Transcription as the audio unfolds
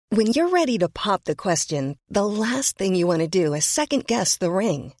When you're ready to pop the question, the last thing you want to do is second-guess the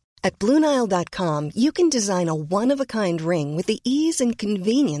ring. At BlueNile.com, you can design a one-of-a-kind ring with the ease and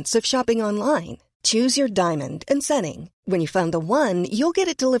convenience of shopping online. Choose your diamond and setting. When you find the one, you'll get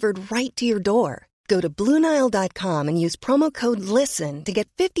it delivered right to your door. Go to BlueNile.com and use promo code LISTEN to get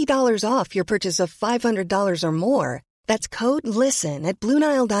 $50 off your purchase of $500 or more. That's code LISTEN at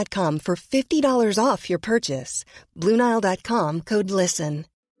BlueNile.com for $50 off your purchase. BlueNile.com, code LISTEN.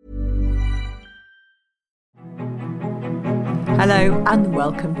 Hello and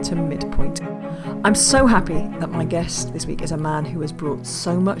welcome to Midpoint. I'm so happy that my guest this week is a man who has brought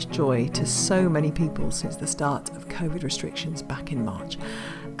so much joy to so many people since the start of COVID restrictions back in March.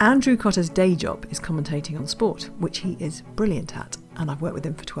 Andrew Cotter's day job is commentating on sport, which he is brilliant at, and I've worked with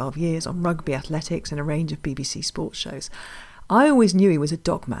him for 12 years on rugby, athletics and a range of BBC sports shows. I always knew he was a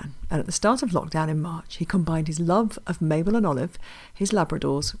dog man, and at the start of lockdown in March, he combined his love of Mabel and Olive, his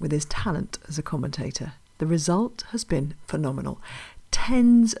Labradors, with his talent as a commentator. The result has been phenomenal.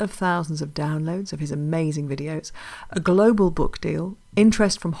 Tens of thousands of downloads of his amazing videos, a global book deal,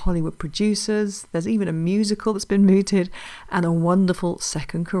 interest from Hollywood producers, there's even a musical that's been mooted, and a wonderful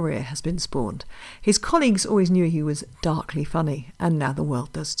second career has been spawned. His colleagues always knew he was darkly funny, and now the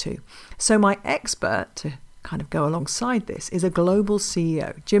world does too. So my expert to kind of go alongside this is a global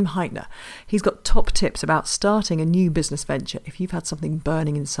CEO, Jim Heitner. He's got top tips about starting a new business venture if you've had something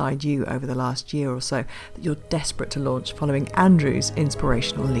burning inside you over the last year or so that you're desperate to launch following Andrew's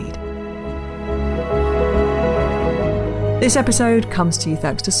inspirational lead. This episode comes to you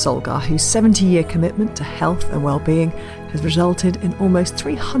thanks to Solgar, whose 70-year commitment to health and well-being has resulted in almost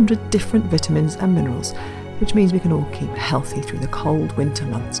 300 different vitamins and minerals, which means we can all keep healthy through the cold winter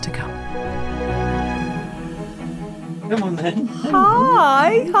months to come. Come on then.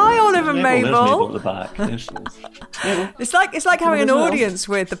 Hi, Olive and Mabel. There's Mabel at the back. There she is. Mabel. It's like having an audience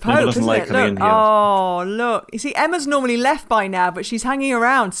with the Pope, isn't like it? Look, oh, look. You see, Emma's normally left by now, but she's hanging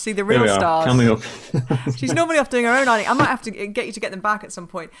around to see the real stars. Coming up. She's normally off doing her own ironing. I might have to get you to get them back at some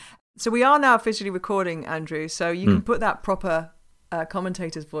point. So we are now officially recording, Andrew. So you can put that proper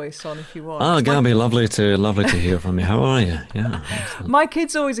commentator's voice on if you want. Oh, Gabby, lovely to hear from you. How are you? Yeah. Excellent. My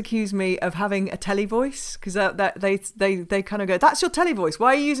kids always accuse me of having a telly voice because they kind of go, "That's your telly voice.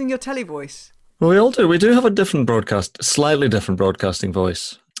 Why are you using your telly voice?" Well, we all do. We do have a slightly different broadcasting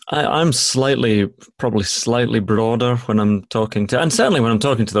voice. I'm probably slightly broader when I'm talking to, and certainly when I'm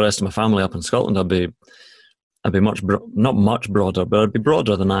talking to the rest of my family up in Scotland, I'd be not much broader, but I'd be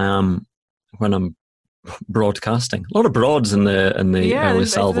broader than I am when I'm broadcasting. A lot of broads in the early salvos in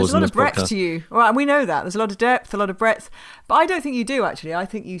this podcast. There's a lot of breadth to you. Well, and we know that. There's a lot of depth, a lot of breadth. But I don't think you do, actually. I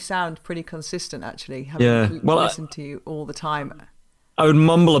think you sound pretty consistent, actually. Having listened to you all the time. I would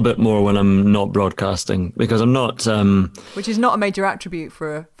mumble a bit more when I'm not broadcasting because I'm not... which is not a major attribute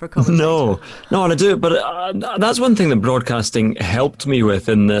for a commentator. No, and I do. But that's one thing that broadcasting helped me with,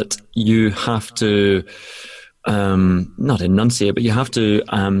 in that you have to... not enunciate, but you have to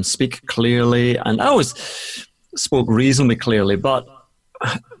speak clearly, and I always spoke reasonably clearly, but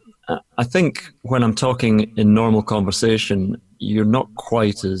I think when I'm talking in normal conversation, you're not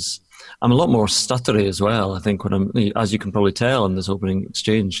quite as... I'm a lot more stuttery as well, I think, when I'm, as you can probably tell in this opening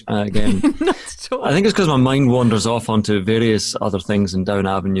exchange, again. Not at all. I think it's because my mind wanders off onto various other things and down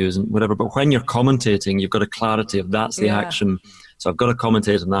avenues and whatever, but when you're commentating, you've got a clarity of that's the action. So I've got to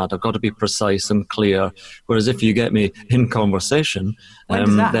commentate on that. I've got to be precise and clear. Whereas if you get me in conversation,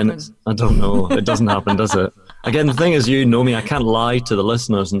 then I don't know. It doesn't happen, does it? Again, the thing is, you know me. I can't lie to the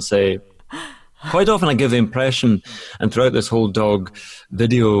listeners and say... Quite often I give the impression, and throughout this whole dog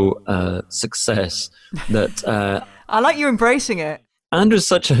video success, that... I like you embracing it.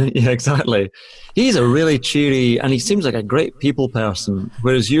 Andrew's yeah, exactly. He's a really cheery, and he seems like a great people person,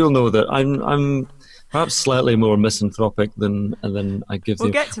 whereas you'll know that I'm perhaps slightly more misanthropic than I give We'll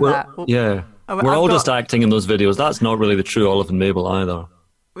get to that. Yeah. We're all just acting in those videos. That's not really the true Olive and Mabel either.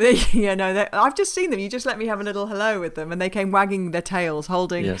 Yeah, no, I've just seen them. You just let me have a little hello with them, and they came wagging their tails,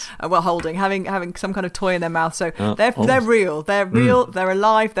 having some kind of toy in their mouth. So they're real. They're real. They're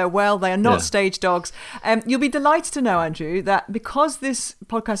alive. They're well. They are not stage dogs. You'll be delighted to know, Andrew, that because this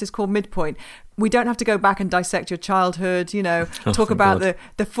podcast is called Midpoint, we don't have to go back and dissect your childhood, talk about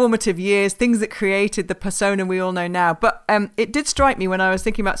the formative years, things that created the persona we all know now. But it did strike me when I was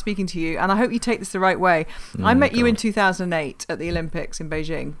thinking about speaking to you, and I hope you take this the right way. I met you in 2008 at the Olympics in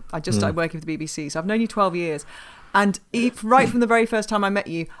Beijing. I just started working for the BBC, so I've known you 12 years. And right from the very first time I met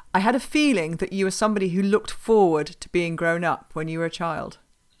you, I had a feeling that you were somebody who looked forward to being grown up when you were a child.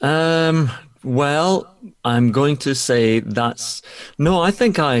 Well, I'm going to say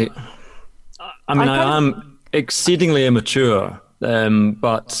I am exceedingly immature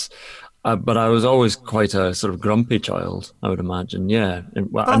But I was always quite a sort of grumpy child, I would imagine. Yeah.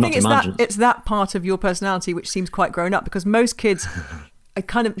 Well, but I think it's that part of your personality which seems quite grown up, because most kids, a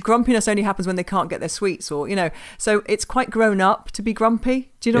kind of grumpiness only happens when they can't get their sweets, or, so it's quite grown up to be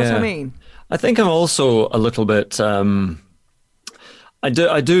grumpy. Do you know what I mean? I think I'm also a little bit, I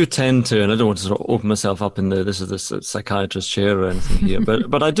do tend to, and I don't want to sort of open myself up in this is the psychiatrist chair or anything here,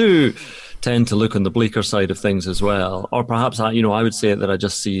 but I do tend to look on the bleaker side of things as well. Or perhaps I would say that I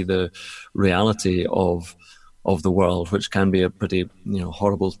just see the reality of the world, which can be a pretty,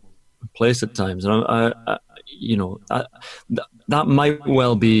 horrible place at times. And that might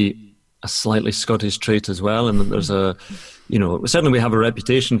well be a slightly Scottish trait as well, and that there's certainly we have a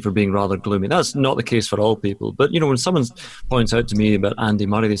reputation for being rather gloomy. That's not the case for all people. But, when someone points out to me about Andy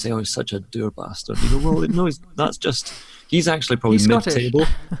Murray, they say, oh, he's such a dour bastard. You go, well, no, he's actually probably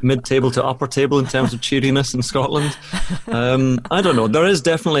mid-table to upper table in terms of cheeriness in Scotland. I don't know. There is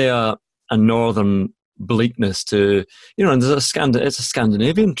definitely a northern bleakness to, and it's a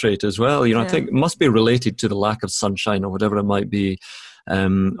Scandinavian trait as well. I think it must be related to the lack of sunshine or whatever it might be.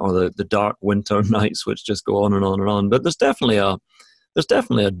 Or the dark winter nights which just go on and on and on. But there's definitely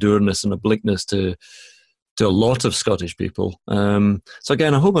a dourness and a bleakness to a lot of Scottish people. So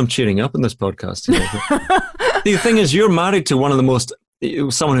again, I hope I'm cheering up in this podcast. The thing is, you're married to one of the most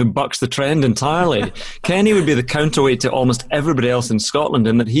someone who bucks the trend entirely. Kenny would be the counterweight to almost everybody else in Scotland,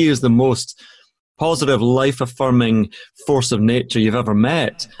 in that he is the most positive, life-affirming force of nature you've ever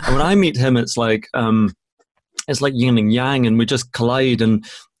met. And when I meet him, it's like yin and yang, and we just collide,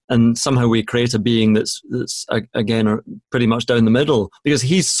 and somehow we create a being that's again pretty much down the middle, because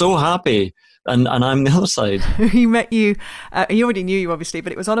he's so happy and I'm the other side. He met you, he already knew you obviously,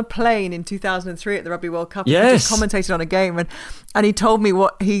 but it was on a plane in 2003 at the Rugby World Cup. Yes. He just commentated on a game, and he told me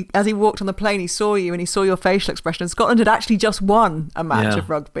as he walked on the plane, he saw you and he saw your facial expression, and Scotland had actually just won a match of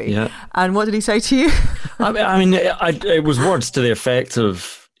rugby. Yeah. And what did he say to you? It was words to the effect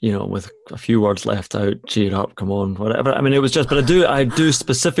of, with a few words left out, cheer up, come on, whatever. It was just, but I do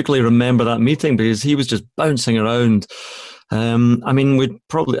specifically remember that meeting because he was just bouncing around. I think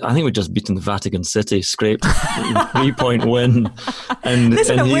we'd just beaten the Vatican City, scraped a 3-point win. And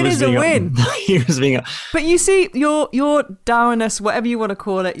a win is a win. He was being But you see, your dourness, whatever you want to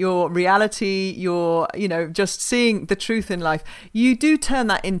call it, your reality, your, just seeing the truth in life, you do turn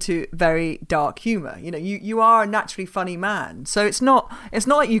that into very dark humour. You are a naturally funny man. So it's not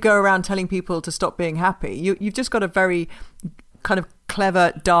like you go around telling people to stop being happy. You've just got a very kind of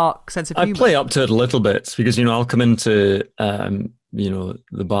clever, dark sense of humour. I play up to it a little bit because, I'll come into, the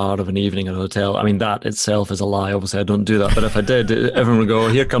bar of an evening at a hotel. I mean, that itself is a lie. Obviously, I don't do that. But if I did, everyone would go,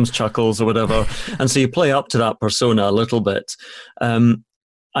 here comes Chuckles or whatever. And so you play up to that persona a little bit.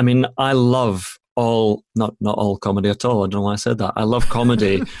 I love not all comedy at all. I don't know why I said that. I love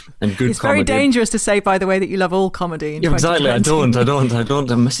comedy and good comedy. It's very dangerous to say, by the way, that you love all comedy. Exactly. I don't. I'm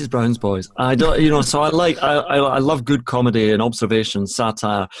Mrs. Brown's boys. I don't. So I love good comedy and observation,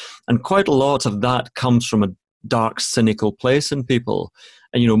 satire, and quite a lot of that comes from a dark, cynical place in people.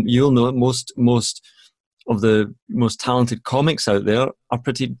 And you'll know most of the most talented comics out there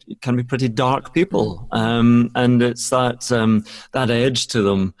can be pretty dark people, and it's that edge to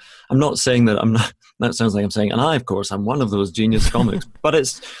them. I'm not saying that I'm not. That sounds like I'm saying, and of course, I'm one of those genius comics. But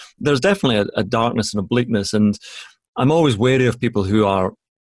there's definitely a darkness and a bleakness, and I'm always wary of people who are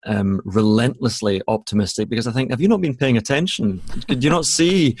relentlessly optimistic, because I think, have you not been paying attention? Do you not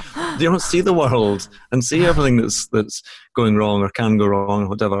see the world and see everything that's going wrong or can go wrong or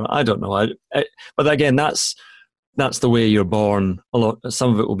whatever? I don't know. But again, that's the way you're born.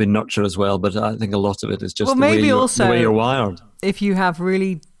 Some of it will be nurture as well, but I think a lot of it is just the way you're wired. If you have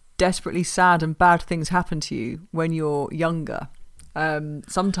really desperately sad and bad things happen to you when you're younger,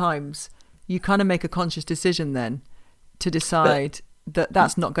 sometimes you kind of make a conscious decision then to decide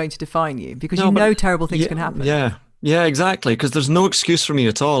that's not going to define you, because terrible things can happen. Yeah, exactly. Because there's no excuse for me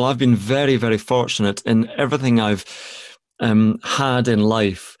at all. I've been very, very fortunate in everything I've had in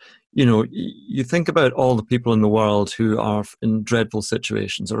life. You think about all the people in the world who are in dreadful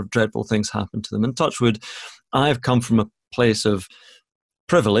situations or if dreadful things happen to them. And touch wood, I've come from a place of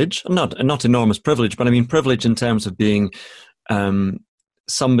privilege, not enormous privilege, but I mean privilege in terms of being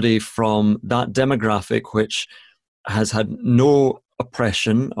somebody from that demographic which has had no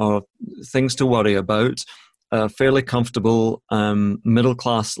oppression or things to worry about, fairly comfortable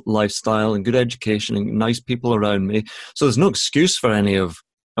middle-class lifestyle and good education and nice people around me. So there's no excuse for any of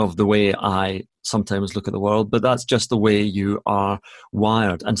of the way I sometimes look at the world, but that's just the way you are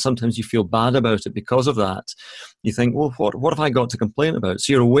wired. And sometimes you feel bad about it because of that. You think, well, what have I got to complain about?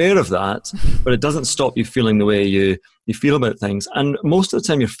 So you're aware of that, but it doesn't stop you feeling the way you feel about things. And most of the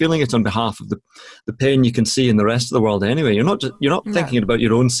time you're feeling it on behalf of the pain you can see in the rest of the world anyway. You're not thinking about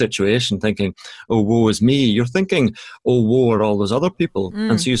your own situation, thinking, oh, woe is me. You're thinking, oh, woe are all those other people.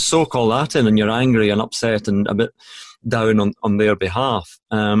 And so you soak all that in, and you're angry and upset and a bit down on their behalf.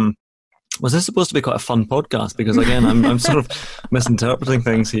 Was this supposed to be quite a fun podcast? Because again, I'm sort of misinterpreting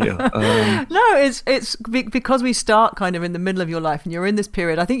things here. No, it's because we start kind of in the middle of your life, and you're in this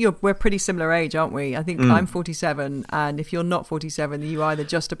period. I think we're pretty similar age, aren't we? I think I'm 47, and if you're not 47, you either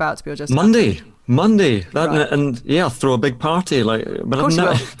just about to be or just Monday. That, right. And yeah, throw a big party. But of course you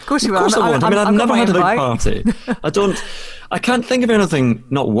will. Of course I won't. I've never had a big party. I can't think of anything,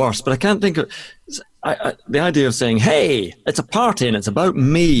 not worse, but I can't think of the idea of saying, hey, it's a party and it's about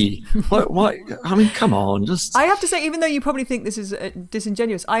me. What? I mean, come on, just... I have to say, even though you probably think this is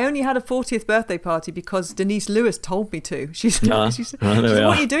disingenuous, I only had a 40th birthday party because Denise Lewis told me to. She said, what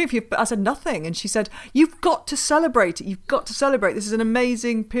are you doing for you? I said, nothing. And she said, you've got to celebrate it. You've got to celebrate. This is an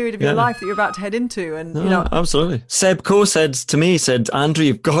amazing period of your life that you're about to head into. And absolutely. Seb Coe said to me, Andrew,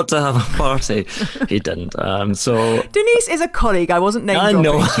 you've got to have a party. He didn't. So Denise is a colleague. I wasn't name dropping. I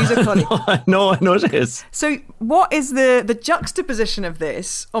know. She's a colleague. I know it is. So what is the juxtaposition of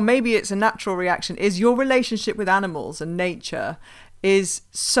this, or maybe it's a natural reaction, is your relationship with animals and nature is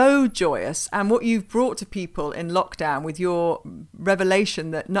so joyous, and what you've brought to people in lockdown with your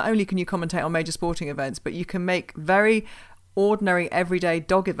revelation that not only can you commentate on major sporting events, but you can make very ordinary everyday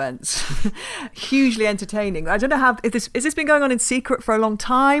dog events hugely entertaining. I don't know how has this been going on in secret for a long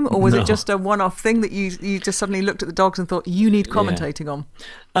time, or was it just a one-off thing that you just suddenly looked at the dogs and thought you need commentating on?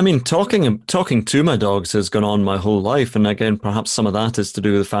 I mean, talking to my dogs has gone on my whole life, and again, perhaps some of that is to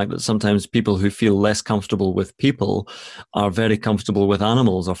do with the fact that sometimes people who feel less comfortable with people are very comfortable with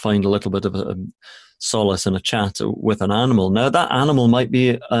animals, or find a little bit of a solace in a chat with an animal. Now, that animal might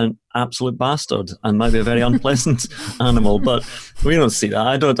be an absolute bastard and might be a very unpleasant animal, but we don't see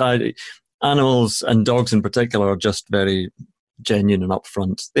that. Animals, and dogs in particular, are just very genuine and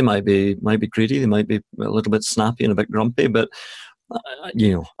upfront. They might be greedy, they might be a little bit snappy and a bit grumpy, but I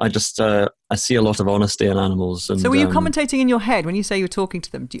see a lot of honesty in animals. And, so were you commentating in your head when you say you were talking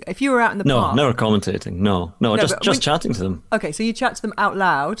to them? If you were out in the park? No, never commentating. No, just chatting to them. Okay, so you chat to them out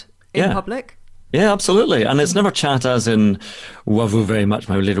loud in public? Yeah, absolutely. And it's never chat as in, love you very much,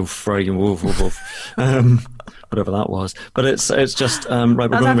 my little friggin' woof, woof, woof. Whatever that was. But it's just, right, we're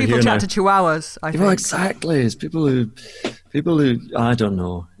going over here now. That's how people chat to chihuahuas, I think. Well, exactly. It's people who, I don't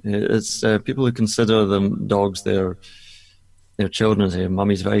know. It's people who consider them dogs, their children, and say,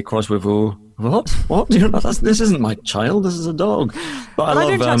 Mummy's very cross with you. What? This isn't my child. This is a dog. But I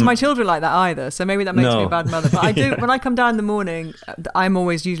don't chat to my children like that either. So maybe that makes me a bad mother. But I do. When I come down in the morning, I'm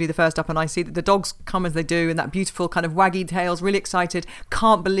always usually the first up, and I see that the dogs come as they do, and that beautiful kind of waggy tails, really excited,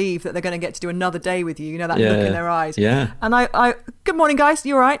 can't believe that they're going to get to do another day with you. You know, that look in their eyes. Yeah. And I good morning, guys.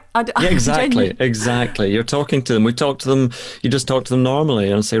 You all right? Exactly. You're talking to them. We talk to them. You just talk to them normally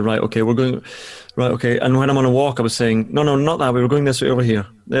and say, right, okay, we're going. Right, okay. And when I'm on a walk, I was saying, no, not that way. We're going this way over here.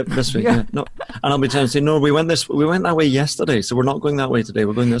 This way. Yeah. No. And I'll be trying to say, no, we went that way yesterday, so we're not going that way today.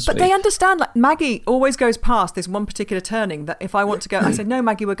 We're going this way. But they understand. Like Maggie always goes past this one particular turning that if I want to go, I say, no,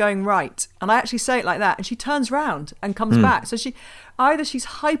 Maggie, we're going right. And I actually say it like that, and she turns round and comes back. So she's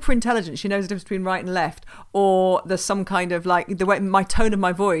hyper intelligent. She knows the difference between right and left, or there's some kind of like the way my tone of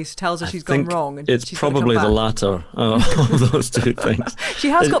my voice tells her she's gone wrong. And it's probably the latter of those two things. She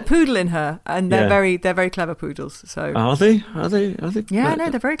has got poodle in her, and they're very clever poodles. So are they? Yeah, no,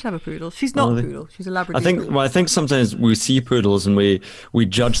 they're very clever poodles. She's not a poodle. She's a Labrador. I think sometimes we see poodles and we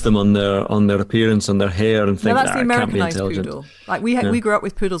judge them on their appearance, on their hair, and think that's the Americanized intelligent. Poodle. Like we grew up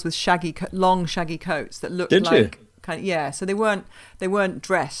with poodles with long shaggy coats that looked Did like. You? So they weren't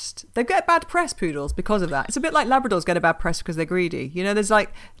dressed. They get bad press, poodles, because of that. It's a bit like Labradors get a bad press because they're greedy. You know, there's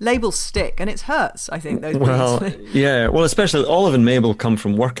like labels stick and it hurts, I think, those poodles. Well, especially Olive and Mabel come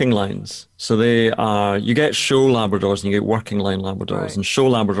from working lines. So you get show Labradors and you get working line Labradors. Right. And show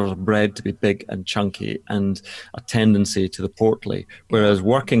Labradors are bred to be big and chunky and a tendency to the portly, whereas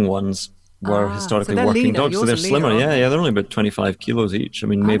working ones were historically working leaner. Dogs, so they're slimmer. Yeah, they're only about 25 kilos each. I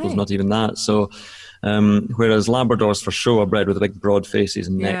mean, Mabel's not even that. So whereas Labradors for show are bred with big broad faces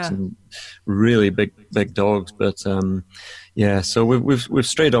and necks and really big dogs. But so we've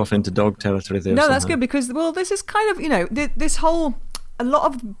strayed off into dog territory there. No, that's good because this is kind of this whole. A lot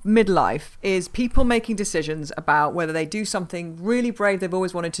of midlife is people making decisions about whether they do something really brave they've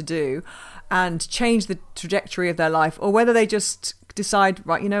always wanted to do and change the trajectory of their life, or whether they just decide,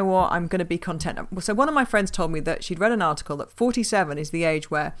 right, you know what, I'm going to be content. So one of my friends told me that she'd read an article that 47 is the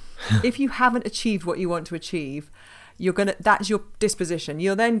age where if you haven't achieved what you want to achieve, that's your disposition.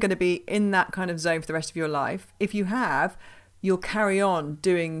 You're then going to be in that kind of zone for the rest of your life. If you have, you'll carry on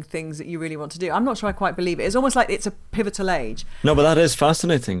doing things that you really want to do. I'm not sure I quite believe it. It's almost like it's a pivotal age. No, but that is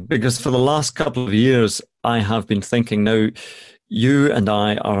fascinating, because for the last couple of years, I have been thinking, now, you and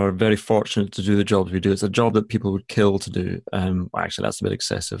I are very fortunate to do the jobs we do. It's a job that people would kill to do. Actually, that's a bit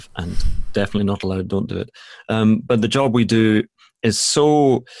excessive and definitely not allowed. Don't do it. But the job we do is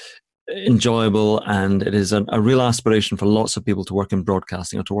so enjoyable, and it is a real aspiration for lots of people to work in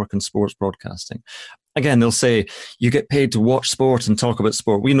broadcasting or to work in sports broadcasting. Again, they'll say you get paid to watch sport and talk about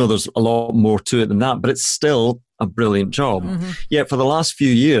sport. We know there's a lot more to it than that, but it's still a brilliant job. Mm-hmm. Yet for the last few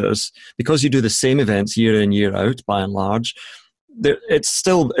years, because you do the same events year in, year out, by and large, it's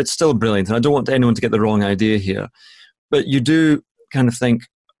still brilliant. And I don't want anyone to get the wrong idea here, but you do kind of think,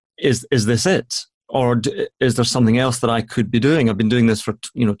 is this it? Or is there something else that I could be doing? I've been doing this for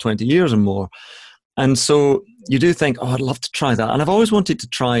 20 years or more. And so you do think, oh, I'd love to try that. And I've always wanted to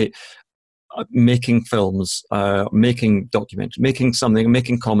try making films, making documentaries,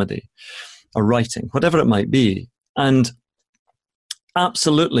 making comedy or writing, whatever it might be. And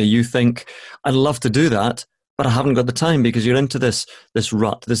absolutely, you think, I'd love to do that, but I haven't got the time, because you're into this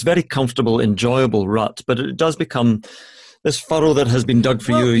rut, this very comfortable, enjoyable rut. But it does become this furrow that has been dug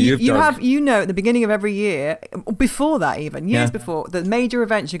for you. At the beginning of every year, before that even, years before, the major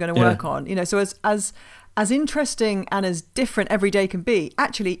events you're going to work on, so as interesting and as different every day can be,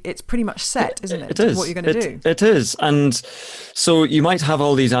 actually it's pretty much set, isn't it? It is. What you're going to do. It is. And so you might have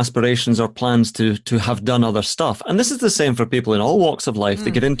all these aspirations or plans to have done other stuff. And this is the same for people in all walks of life.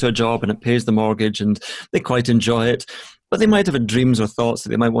 They get into a job and it pays the mortgage and they quite enjoy it, but they might have had dreams or thoughts that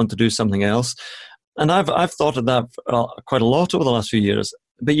they might want to do something else. And I've thought of that quite a lot over the last few years,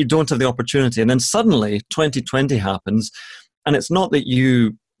 but you don't have the opportunity. And then suddenly 2020 happens, and it's not that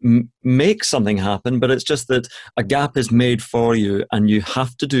you make something happen, but it's just that a gap is made for you and you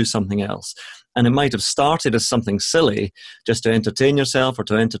have to do something else. And it might have started as something silly, just to entertain yourself or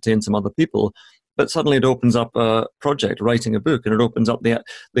to entertain some other people, but suddenly it opens up a project, writing a book, and it opens up the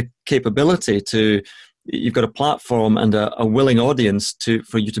capability to... You've got a platform and a willing audience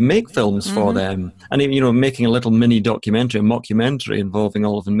for you to make films for them. And making a little mini documentary, a mockumentary involving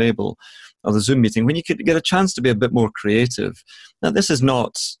Olive and Mabel, or the Zoom meeting, when you could get a chance to be a bit more creative. Now, this is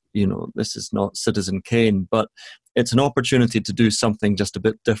not Citizen Kane, but it's an opportunity to do something just a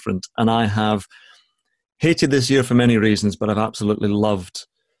bit different. And I have hated this year for many reasons, but I've absolutely loved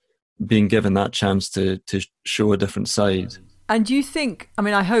being given that chance to show a different side. And do you think,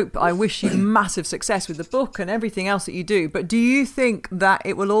 I wish you massive success with the book and everything else that you do, but do you think that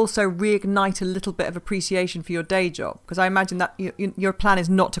it will also reignite a little bit of appreciation for your day job? Because I imagine that your plan is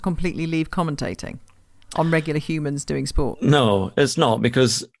not to completely leave commentating on regular humans doing sport. No, it's not,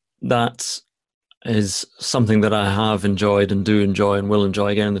 because that is something that I have enjoyed and do enjoy and will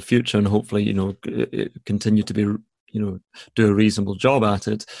enjoy again in the future, and hopefully, continue to be, do a reasonable job at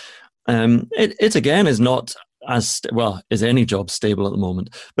it. It again is not... is any job stable at the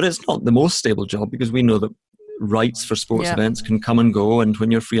moment, but it's not the most stable job, because we know that rights for sports events can come and go, and when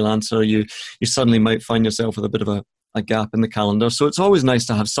you're a freelancer, you suddenly might find yourself with a bit of a gap in the calendar. So it's always nice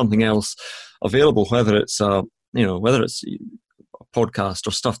to have something else available, whether it's a podcast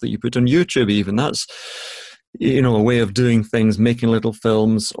or stuff that you put on YouTube. Even that's a way of doing things, making little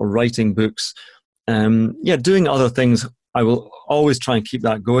films or writing books. Doing other things. I will always try and keep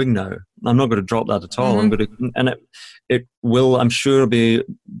that going now. I'm not going to drop that at all. It will, I'm sure, be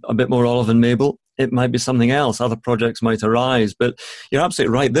a bit more Olive and Mabel. It might be something else. Other projects might arise. But you're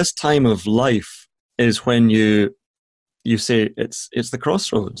absolutely right. This time of life is when you say it's the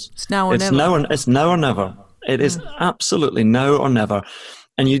crossroads. It's now or never. It's now or never. It is absolutely now or never.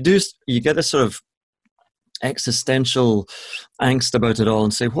 And you get this sort of existential angst about it all,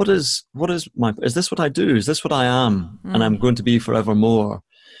 and say, is this what I do? Is this what I am? And I'm going to be forevermore?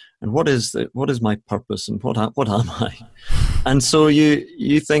 And what is my purpose, and what am I? And so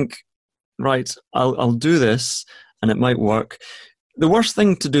you think, right, I'll do this, and it might work. The worst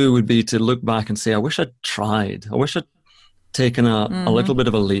thing to do would be to look back and say, I wish I'd tried. I wish I'd taken a little bit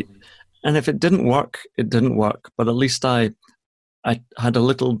of a leap. And if it didn't work, it didn't work. But at least I had a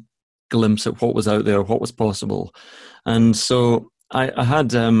little glimpse at what was out there, what was possible. And so I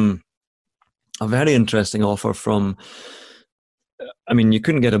had a very interesting offer from, you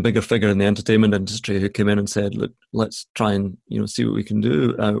couldn't get a bigger figure in the entertainment industry who came in and said, look, let's try and see what we can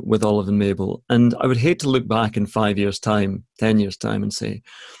do with Olive and Mabel. And I would hate to look back in 5 years' time, 10 years' time, and say,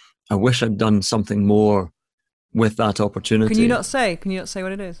 I wish I'd done something more with that opportunity. Can you not say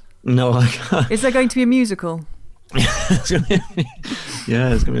what it is? No, I can't. Is there going to be a musical? It's going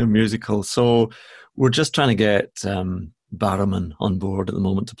to be a musical. So we're just trying to get Barrowman on board at the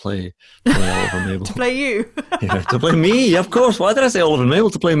moment to play Oliver Mabel. To play you? Yeah, to play me, of course. Why did I say Oliver Mabel?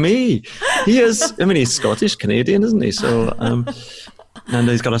 To play me. He is, I mean, he's Scottish, Canadian, isn't he? So, and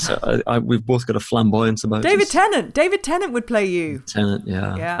he's got we've both got a flamboyance about David Tennant. David Tennant would play you. Tennant,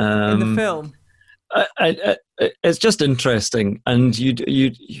 yeah. Yeah, in the film. It's just interesting. And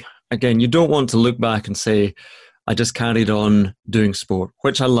you again, you don't want to look back and say, I just carried on doing sport,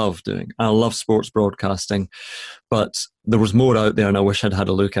 which I love doing. I love sports broadcasting, but there was more out there and I wish I'd had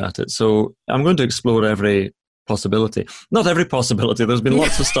a look at it. So I'm going to explore every possibility. Not every possibility. There's been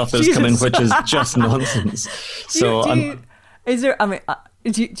lots of stuff that's come in which is just nonsense. So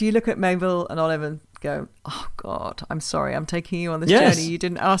do you look at Mabel and Oliver and go, oh God, I'm sorry, I'm taking you on this journey you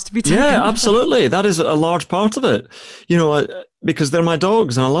didn't ask to be taken? Yeah, absolutely. That is a large part of it. Because they're my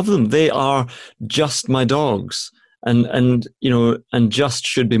dogs and I love them. They are just my dogs. And just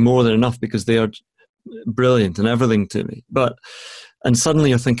should be more than enough because they are brilliant and everything to me. And suddenly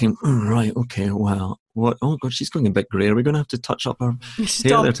you're thinking, oh, right, okay, well, what? Oh God, she's going a bit grey. Are we going to have to touch up her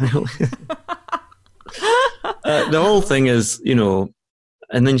hair there? The whole thing is, and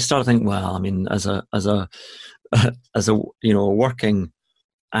then you start thinking, well, I mean, as a working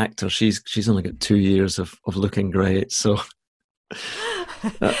actor, she's only got 2 years of looking great, so.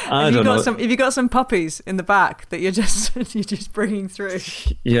 Have you got some puppies in the back that you're just bringing through?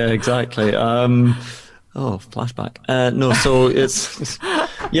 Yeah, exactly. Flashback. No, so it's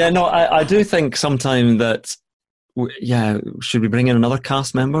I do think sometime that should we bring in another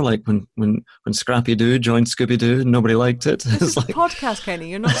cast member like when Scrappy Doo joined Scooby Doo and nobody liked it? This is a podcast, Kenny.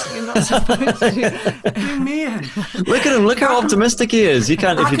 You're not supposed to. Bring me in. Look at him. Look how optimistic he is. You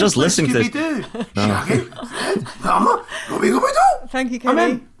can't if you just listen to this. Thank you,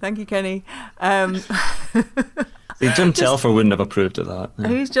 Kenny. Thank you, Kenny. Jim Telfer wouldn't have approved of that. Yeah.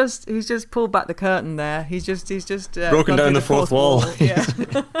 He's just pulled back the curtain there. He's just broken down the fourth wall. Yeah.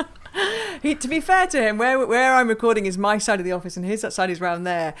 To be fair to him, where I'm recording is my side of the office and his side is round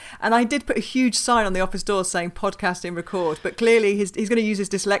there. And I did put a huge sign on the office door saying podcast in record, but clearly he's going to use his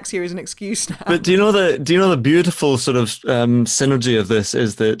dyslexia as an excuse now. But do you know the beautiful sort of synergy of this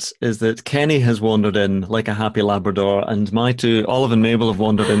is that Kenny has wandered in like a happy Labrador, and my two, Olive and Mabel, have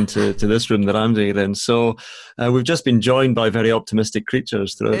wandered into this room that I'm doing it in. So we've just been joined by very optimistic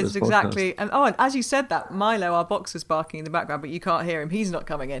creatures throughout this podcast. Exactly. And as you said that, Milo, our boxer's barking in the background, but you can't hear him. He's not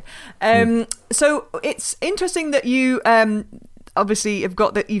coming in. So it's interesting that you obviously have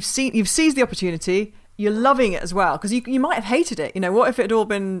got that you've seized the opportunity. You're loving it as well, because you might have hated it. What if it had all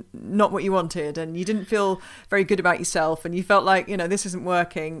been not what you wanted and you didn't feel very good about yourself and you felt like this isn't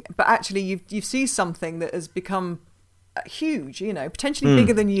working, but actually you've seized something that has become huge, potentially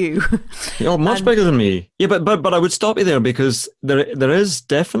bigger than you. Much bigger than me. Yeah, but I would stop you there because there is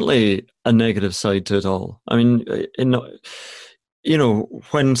definitely a negative side to it all. I mean,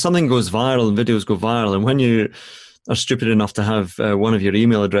 when something goes viral and videos go viral, and when you are stupid enough to have one of your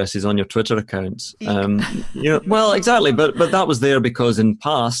email addresses on your Twitter account, well, exactly. But that was there because in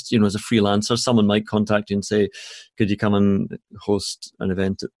past, as a freelancer, someone might contact you and say, "Could you come and host an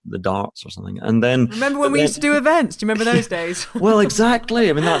event at the Darts or something?" And then remember when we used to do events? Do you remember those days? Well,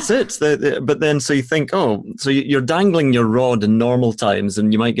 exactly. I mean, that's it. But then, so you think, so you're dangling your rod in normal times,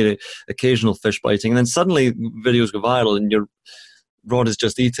 and you might get occasional fish biting, and then suddenly videos go viral, and your rod is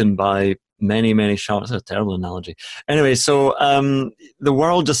just eaten by many, many sharks. That's a terrible analogy. Anyway, so the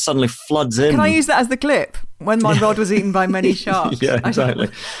world just suddenly floods in. Can I use that as the clip? When my rod was eaten by many sharks. Yeah, exactly.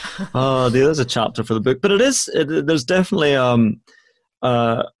 There's a chapter for the book. But there's definitely,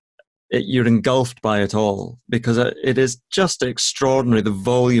 you're engulfed by it all because it is just extraordinary, the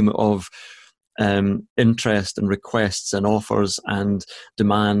volume of interest and requests and offers and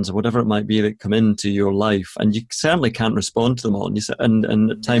demands, whatever it might be, that come into your life, and you certainly can't respond to them all. And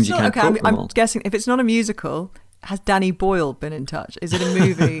at times you can't cope with them all. I'm guessing if it's not a musical, has Danny Boyle been in touch? Is it a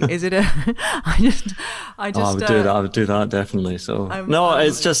movie? Is it a? I would do that definitely. So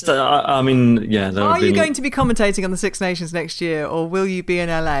it's just. I mean, yeah. Are you going to be commentating on the Six Nations next year, or will you be in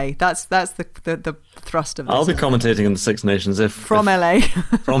LA? That's the thrust of this. I'll be commentating in the Six Nations from LA.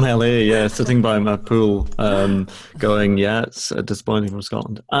 From LA, yeah, sitting by my pool, going, yeah, it's disappointing from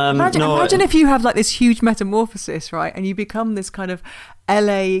Scotland. Imagine if you have like this huge metamorphosis, right, and you become this kind of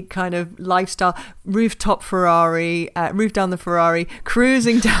LA kind of lifestyle, roof down the Ferrari,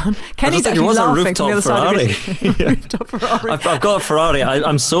 cruising down. Kenny's actually laughing from the other side of his rooftop Ferrari. I've got a Ferrari.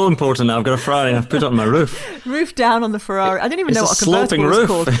 I'm so important now. I've got a Ferrari and I've put it on my roof. Roof down on the Ferrari. I didn't even know what a convertible was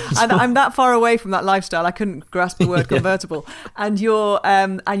called. And I'm that far away from that lifestyle. I couldn't grasp the word convertible. And you're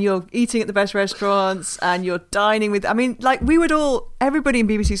eating at the best restaurants, and you're dining with. I mean, like everybody in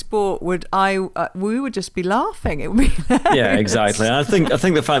BBC Sport we would just be laughing. It would be yeah, exactly. And I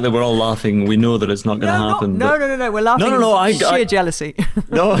think the fact that we're all laughing, we know that it's not going to happen. No. We're laughing. No. Sheer jealousy.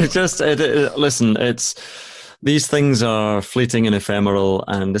 No, it's just listen. These things are fleeting and ephemeral,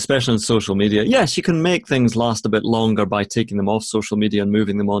 and especially on social media. Yes, you can make things last a bit longer by taking them off social media and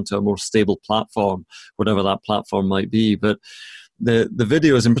moving them onto a more stable platform, whatever that platform might be. But the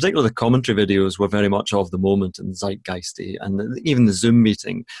videos, in particular the commentary videos, were very much of the moment and zeitgeisty, and even the Zoom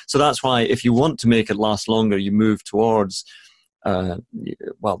meeting. So that's why if you want to make it last longer, you move towards the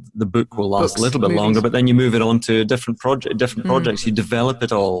book will last a little bit longer, but then you move it on to different projects. You develop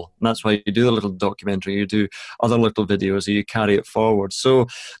it all, and that's why you do the little documentary, you do other little videos, or you carry it forward. So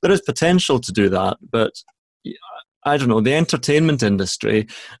there is potential to do that, but I don't know, the entertainment industry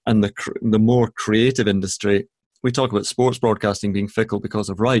and the more creative industry, we talk about sports broadcasting being fickle because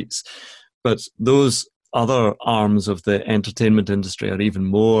of rights, but those other arms of the entertainment industry are even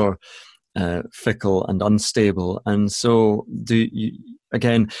more fickle and unstable. And so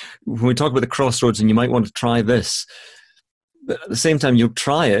again, when we talk about the crossroads and you might want to try this, but at the same time you'll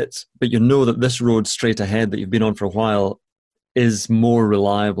try it, but you know that this road straight ahead that you've been on for a while is more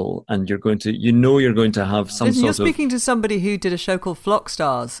reliable, and you're going to have some Listen, sort you're speaking to somebody who did a show called Flock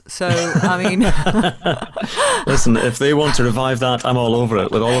Stars, so I mean listen, if they want to revive that, I'm all over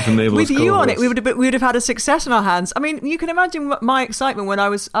it, with all of them able with to you on it. We would have had a success in our hands. I mean, you can imagine my excitement when I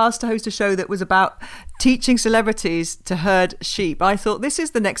was asked to host a show that was about teaching celebrities to herd sheep. I thought, this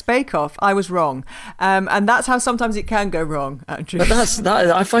is the next Bake Off. I was wrong, and that's how sometimes it can go wrong, Andrew. But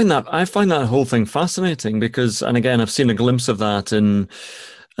I find that whole thing fascinating, because, and again, I've seen a glimpse of that in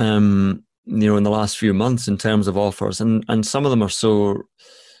in the last few months in terms of offers, and some of them are so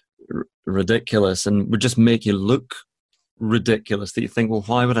ridiculous and would just make you look ridiculous that you think, well,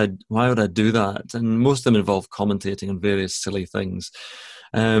 why would I do that? And most of them involve commentating on various silly things,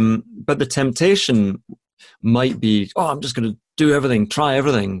 but the temptation might be, I'm just going to do everything, try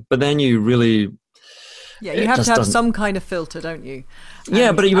everything, but then you really you have to have some kind of filter, don't you?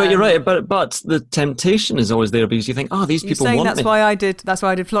 Yeah, but you're right. But the temptation is always there, because you think, these people want me. That's why I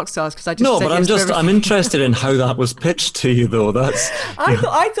did Flock Stars, because I just I'm interested in how that was pitched to you, though.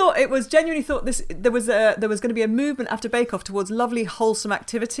 I thought it was genuinely thought there was going to be a movement after Bake Off towards lovely, wholesome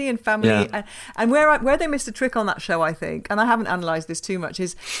activity and family, and where they missed a trick on that show, I think, and I haven't analysed this too much,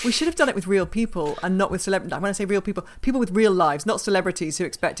 is we should have done it with real people and not with celebrities. When I say real people with real lives, not celebrities who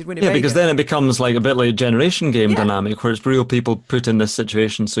expected Winnebago. Yeah, because then it becomes like a bit like a generation game dynamic, where it's real people put in this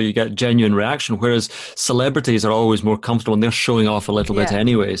situation, so you get genuine reaction, whereas celebrities are always more comfortable and they're showing off a little bit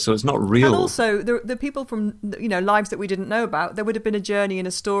anyway, so it's not real. And also the people from lives that we didn't know about, there would have been a journey and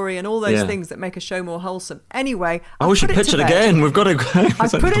a story and all those things that make a show more wholesome. Anyway, we should pitch it again. We've got to I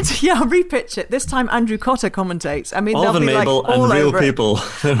put it I'll repitch it. This time Andrew Cotter commentates. I mean, Olive and Mabel and real people.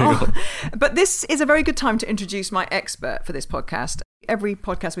 There we go. But this is a very good time to introduce my expert for this podcast. Every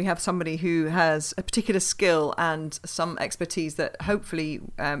podcast we have somebody who has a particular skill and some expertise that hopefully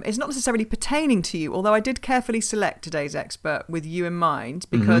is not necessarily pertaining to you, although I did carefully select today's expert with you in mind,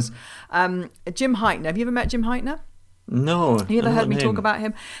 because Jim Heitner, have you ever met Jim Heitner? No. Have you ever heard me talk about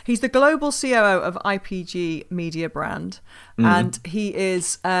him? He's the global COO of IPG Media Brand, and he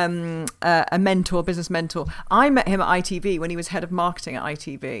is a mentor, business mentor. I met him at ITV when he was head of marketing at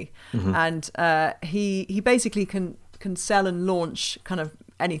ITV, and he basically can sell and launch kind of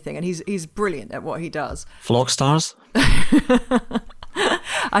anything, and he's brilliant at what he does. Flock Stars?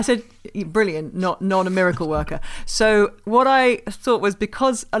 I said brilliant, not a miracle worker. So what I thought was,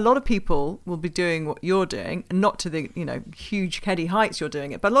 because a lot of people will be doing what you're doing, and not to the huge heady heights you're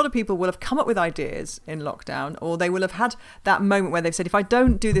doing it, but a lot of people will have come up with ideas in lockdown, or they will have had that moment where they've said, if I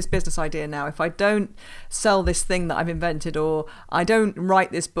don't do this business idea now, if I don't sell this thing that I've invented, or I don't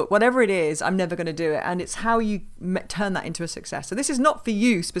write this book, whatever it is, I'm never going to do it. And it's how you turn that into a success. So this is not for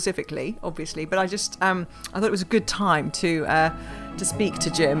you specifically, obviously, but I just I thought it was a good time to speak to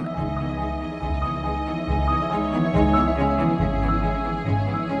Jim.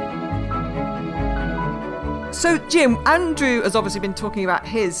 So, Jim, Andrew has obviously been talking about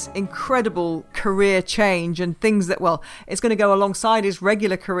his incredible career change and things that, it's going to go alongside his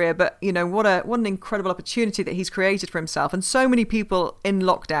regular career, but, what an incredible opportunity that he's created for himself. And so many people in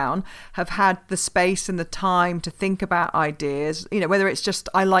lockdown have had the space and the time to think about ideas, whether it's just,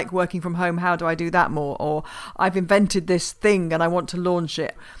 I like working from home, how do I do that more? Or I've invented this thing and I want to launch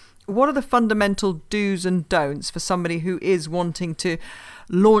it. What are the fundamental do's and don'ts for somebody who is wanting to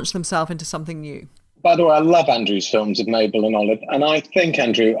launch themselves into something new? By the way, I love Andrew's films of Mabel and Olive. And I think,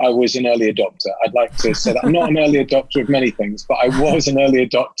 Andrew, I was an early adopter. I'd like to say that I'm not an early adopter of many things, but I was an early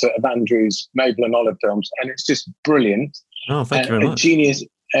adopter of Andrew's Mabel and Olive films. And it's just brilliant. Oh, thank you very much.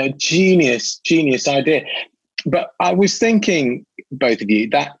 A genius idea. But I was thinking, both of you,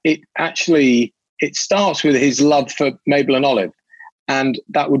 that it starts with his love for Mabel and Olive. And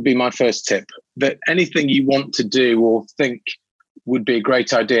that would be my first tip, that anything you want to do or think would be a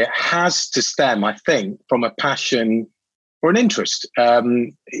great idea has to stem, I think, from a passion or an interest. I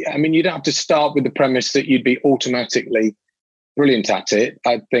mean, you don't have to start with the premise that you'd be automatically brilliant at it.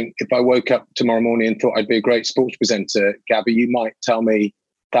 I think if I woke up tomorrow morning and thought I'd be a great sports presenter, Gabby, you might tell me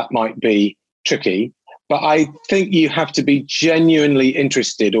that might be tricky. But I think you have to be genuinely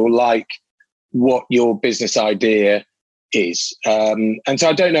interested or like what your business idea is. And so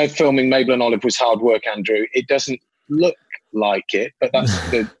I don't know if filming Mabel and Olive was hard work, Andrew. It doesn't look like it, but that's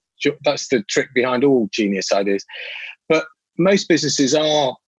the trick behind all genius ideas. But most businesses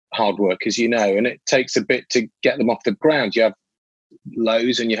are hard work, as you know, and it takes a bit to get them off the ground. You have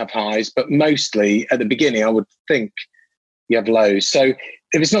lows and you have highs, but mostly at the beginning, I would think you have lows. So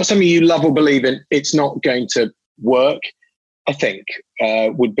if it's not something you love or believe in, it's not going to work, I think,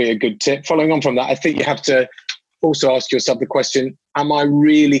 would be a good tip. Following on from that, I think you have to also ask yourself the question, am I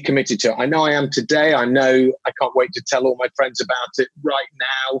really committed to it? I know I am today. I know I can't wait to tell all my friends about it right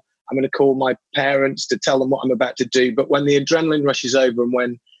now. I'm going to call my parents to tell them what I'm about to do. But when the adrenaline rushes over and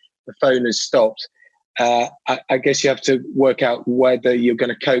when the phone has stopped, I guess you have to work out whether you're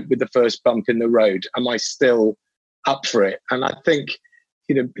going to cope with the first bump in the road. Am I still up for it? And I think,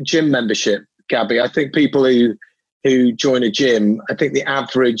 gym membership, Gabby, I think people who join a gym, I think the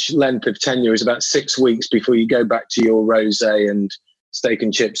average length of tenure is about 6 weeks before you go back to your rosé and steak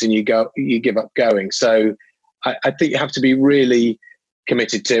and chips and you give up going. So I think you have to be really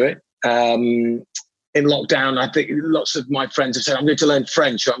committed to it. In lockdown, I think lots of my friends have said, I'm going to learn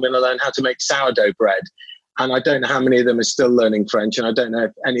French, or I'm going to learn how to make sourdough bread. And I don't know how many of them are still learning French, and I don't know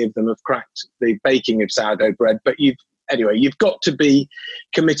if any of them have cracked the baking of sourdough bread. But you've got to be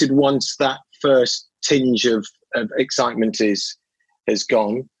committed once that first tinge of excitement has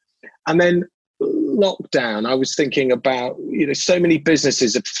gone. And then lockdown, I was thinking about, so many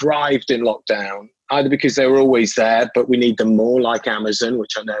businesses have thrived in lockdown, either because they were always there, but we need them more, like Amazon,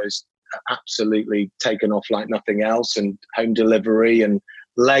 which I know is absolutely taken off like nothing else, and home delivery, and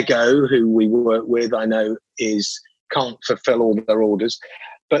Lego, who we work with, I know can't fulfill all their orders.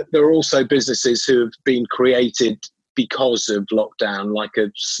 But there are also businesses who have been created because of lockdown, like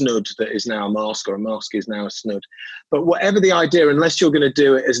a snud that is now a mask, or a mask is now a snud. But whatever the idea, unless you're going to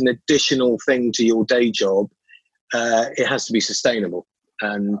do it as an additional thing to your day job, it has to be sustainable,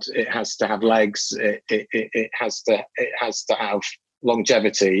 and it has to have legs. It has to have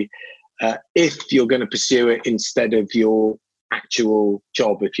longevity. If you're going to pursue it instead of your actual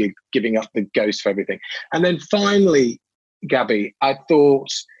job, if you're giving up the ghost for everything. And then finally, Gabby, I thought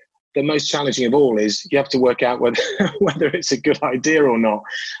the most challenging of all is you have to work out whether it's a good idea or not.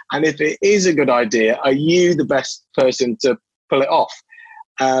 And if it is a good idea, are you the best person to pull it off?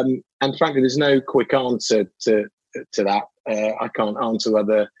 And frankly, there's no quick answer to that. I can't answer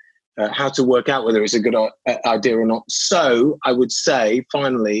how to work out whether it's a good idea or not. So I would say,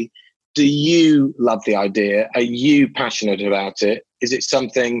 finally, do you love the idea? Are you passionate about it? Is it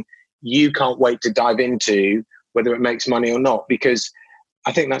something you can't wait to dive into, whether it makes money or not? Because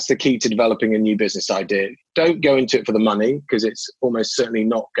I think that's the key to developing a new business idea. Don't go into it for the money, because it's almost certainly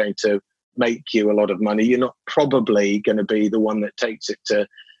not going to make you a lot of money. You're not probably going to be the one that takes it to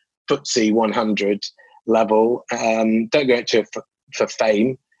FTSE 100 level. Don't go into it for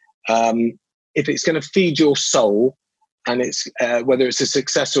fame. If it's going to feed your soul, and it's whether it's a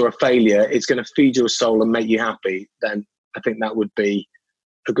success or a failure, it's going to feed your soul and make you happy, then I think that would be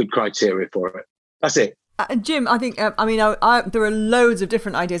a good criteria for it. That's it. Jim, I think, there are loads of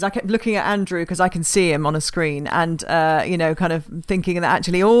different ideas. I kept looking at Andrew because I can see him on a screen, and, kind of thinking that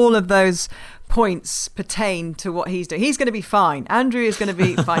actually all of those points pertain to what he's doing. He's going to be fine. Andrew is going to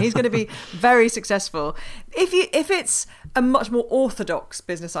be fine. He's going to be very successful. If it's a much more orthodox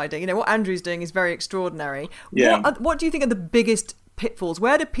business idea, what Andrew's doing is very extraordinary. Yeah. What do you think are the biggest pitfalls?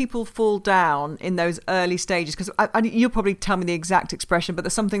 Where do people fall down in those early stages? Because you'll probably tell me the exact expression, but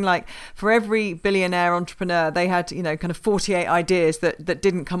there's something like, for every billionaire entrepreneur, they had, kind of 48 ideas that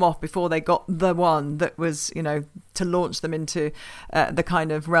didn't come off before they got the one that was, to launch them into the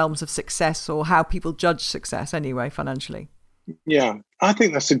kind of realms of success, or how people judge success anyway, financially. Yeah, I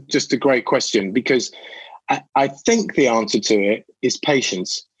think that's just a great question, because I think the answer to it is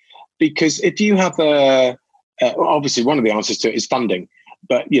patience. Because if you have obviously one of the answers to it is funding.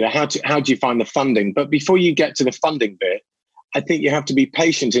 But how do you find the funding? But before you get to the funding bit, I think you have to be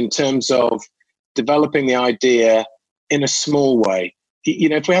patient in terms of developing the idea in a small way.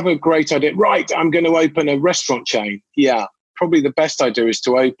 If we have a great idea, right, I'm going to open a restaurant chain. Yeah, probably the best idea is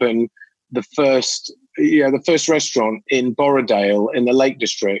to open the first restaurant in Borrowdale in the Lake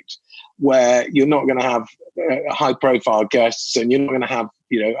District, where you're not going to have high profile guests, and you're not going to have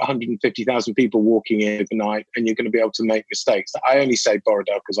 150,000 people walking in overnight, and you're going to be able to make mistakes. I only say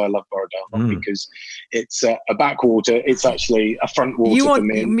Borrowdale because I love Borrowdale, not because it's a backwater. It's actually a front water for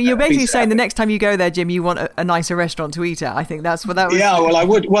me. You're basically saying the next time you go there, Jim, you want a nicer restaurant to eat at. I think that's what that was. Yeah, well, I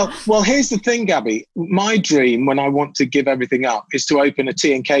would. Well, here's the thing, Gabby. My dream, when I want to give everything up, is to open a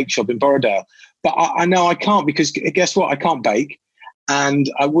tea and cake shop in Borrowdale. But I know I can't, because guess what? I can't bake.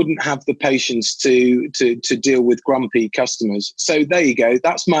 And I wouldn't have the patience to deal with grumpy customers. So there you go.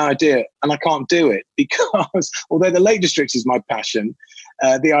 That's my idea. And I can't do it because although the Lake District is my passion,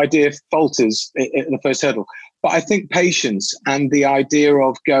 the idea falters at the first hurdle. But I think patience and the idea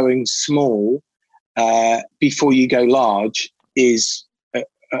of going small before you go large is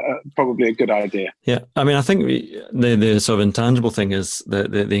probably a good idea. Yeah, I mean, I think the sort of intangible thing is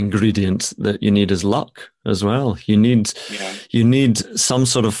the ingredient that you need is luck as well. You need some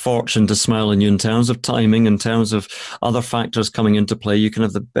sort of fortune to smile on you in terms of timing, in terms of other factors coming into play. You can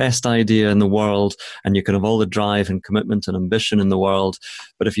have the best idea in the world, and you can have all the drive and commitment and ambition in the world,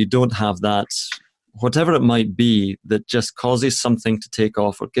 but if you don't have that, whatever it might be, that just causes something to take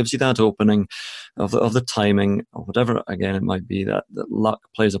off or gives you that opening of the timing or whatever, again, it might be that luck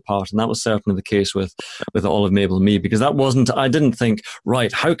plays a part. And that was certainly the case with Olive, Mabel and Me, because I didn't think,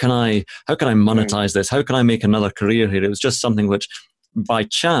 right, how can I monetize this? How can I make another career here? It was just something which by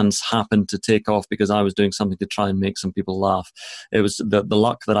chance happened to take off because I was doing something to try and make some people laugh. It was the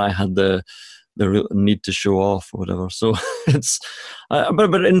luck that I had the real need to show off or whatever. So it's,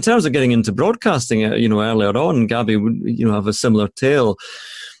 but in terms of getting into broadcasting, earlier on, Gabby would, have a similar tale.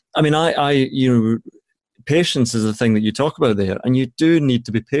 I mean, patience is the thing that you talk about there, and you do need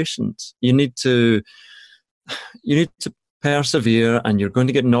to be patient. You need to persevere, and you're going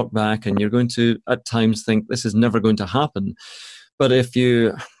to get knocked back, and you're going to at times think this is never going to happen. But if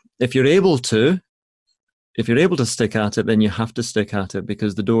you're able to stick at it, then you have to stick at it,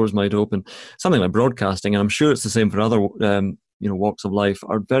 because the doors might open. Something like broadcasting, and I'm sure it's the same for other walks of life,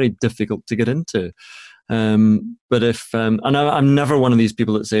 are very difficult to get into. But if and I'm never one of these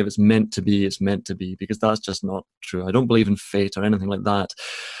people that say if it's meant to be, it's meant to be, because that's just not true. I don't believe in fate or anything like that.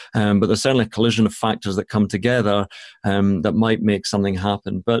 But there's certainly a collision of factors that come together that might make something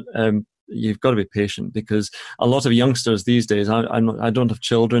happen. But you've got to be patient, because a lot of youngsters these days, I don't have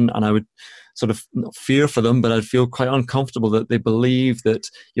children, and I would sort of not fear for them, but I'd feel quite uncomfortable that they believe that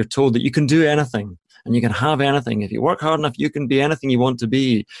you're told that you can do anything and you can have anything. If you work hard enough, you can be anything you want to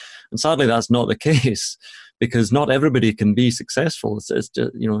be. And sadly, that's not the case, because not everybody can be successful. It's just,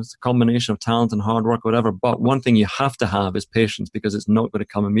 it's a combination of talent and hard work, whatever. But one thing you have to have is patience, because it's not going to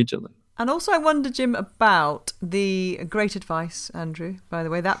come immediately. And also, I wonder, Jim, about the great advice, Andrew. By the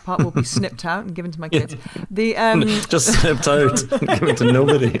way, that part will be snipped out and given to my kids. Just snipped out and given to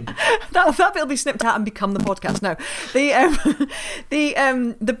nobody. That bit will be snipped out and become the podcast. No,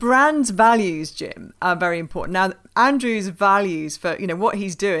 the brand's values, Jim, are very important. Now, Andrew's values for what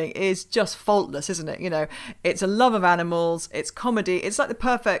he's doing is just faultless, isn't it? It's a love of animals, it's comedy, it's like the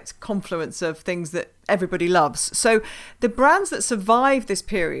perfect confluence of things that everybody loves. So the brands that survive this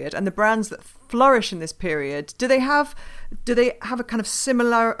period and the brands that flourish in this period, do they have a kind of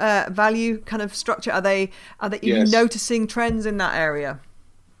similar value kind of structure? Are you noticing trends in that area?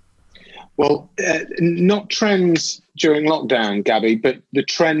 Well, not trends during lockdown, Gabby, but the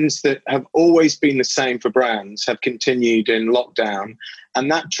trends that have always been the same for brands have continued in lockdown. And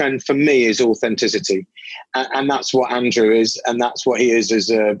that trend for me is authenticity. And that's what Andrew is. And that's what he is as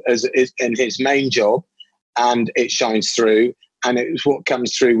in his main job. And it shines through. And it's what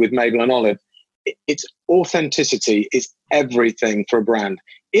comes through with Mabel and Olive. It's authenticity is everything for a brand.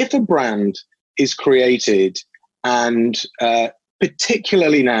 If a brand is created and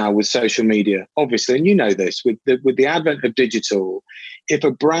particularly now with social media, obviously, and you know this, with the advent of digital, if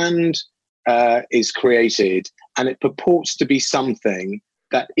a brand is created and it purports to be something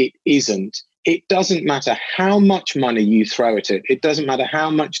that it isn't, it doesn't matter how much money you throw at it. It doesn't matter how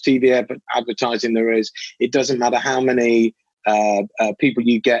much TV advertising there is. It doesn't matter how many people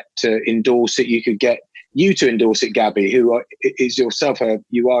you get to endorse it. You could get you to endorse it, Gabby, who is yourself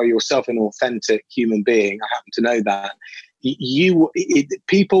you are yourself an authentic human being. I happen to know that.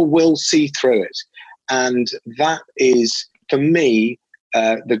 People will see through it, and that is, for me,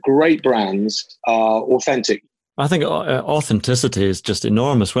 the great brands are authentic. I think authenticity is just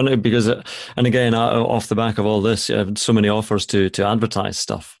enormous, when it, because, and again, off the back of all this, you have so many offers to advertise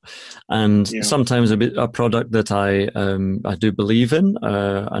stuff, and sometimes a product that I do believe in,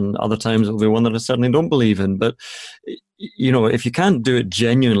 and other times it'll be one that I certainly don't believe in. But if you can't do it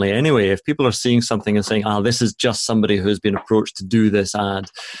genuinely anyway, if people are seeing something and saying, this is just somebody who's been approached to do this ad,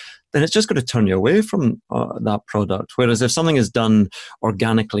 then it's just going to turn you away from that product. Whereas if something is done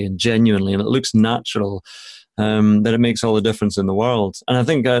organically and genuinely and it looks natural, then it makes all the difference in the world. And I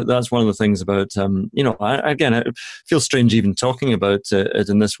think that's one of the things about, again, it feels strange even talking about it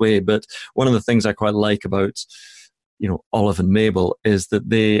in this way, but one of the things I quite like about, Olive and Mabel is that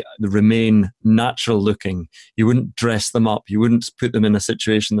they remain natural looking. You wouldn't dress them up. You wouldn't put them in a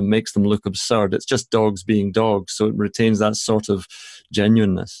situation that makes them look absurd. It's just dogs being dogs. So it retains that sort of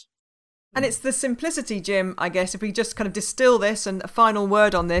genuineness. And it's the simplicity, Jim, I guess, if we just kind of distill this, and a final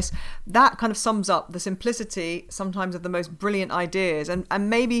word on this, that kind of sums up the simplicity sometimes of the most brilliant ideas. And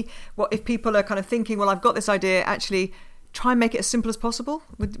maybe if people are kind of thinking, well, I've got this idea, actually try and make it as simple as possible.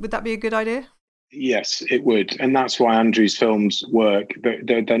 Would that be a good idea? Yes, it would. And that's why Andrew's films work.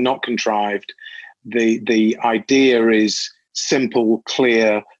 They're not contrived. The idea is simple,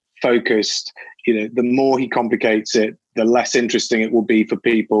 clear, focused. The more he complicates it, the less interesting it will be for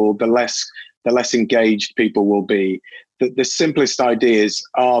people, the less engaged people will be. The simplest ideas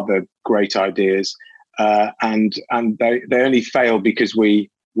are the great ideas, and they only fail because we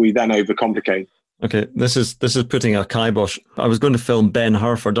then overcomplicate. Okay, this is putting a kibosh. I was going to film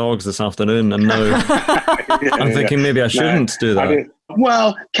Ben-Hur for dogs this afternoon, and now I'm thinking maybe I shouldn't do that.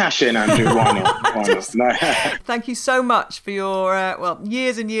 Well, cash in, Andrew. Why not? Why not? No. Thank you so much for your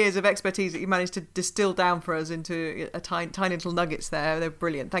years and years of expertise that you managed to distill down for us into a tiny little nuggets there. They're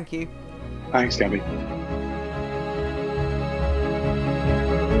brilliant. Thank you. Thanks, Gabby.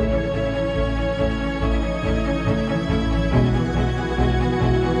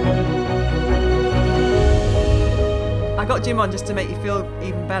 I got Jim on just to make you feel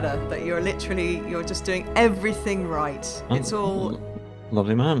even better, that you're just doing everything right. It's all...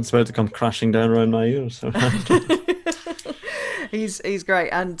 Lovely man. It's about to come crashing down around my ears. So. He's great.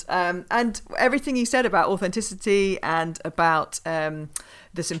 And everything he said about authenticity and about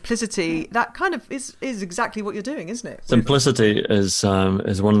the simplicity, that kind of is exactly what you're doing, isn't it? Simplicity is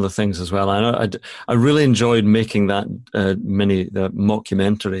one of the things as well. I really enjoyed making that the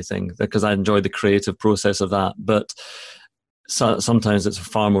mockumentary thing, because I enjoyed the creative process of that. But sometimes it's a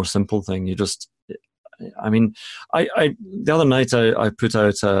far more simple thing. You just, the other night I put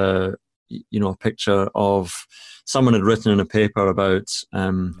out a picture of someone had written in a paper about.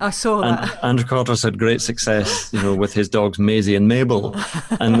 I saw that. Andrew Cotter's had great success, with his dogs Maisie and Mabel,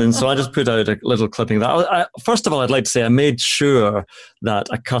 and then so I just put out a little clipping of that. First of all, I'd like to say I made sure that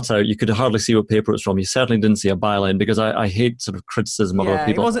I cut out. You could hardly see what paper it's from. You certainly didn't see a byline, because I hate sort of criticism of other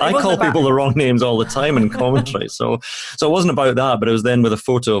people. I call people the wrong names all the time in commentary. So it wasn't about that, but it was then with a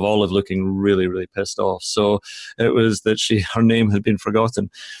photo of Olive looking really, really pissed off. So it was that her name had been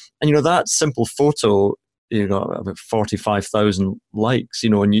forgotten, and that simple photo. About 45,000 likes,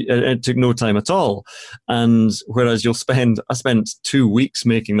 and it took no time at all. And whereas I spent 2 weeks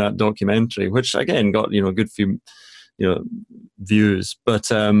making that documentary, which again got, a good few, views. But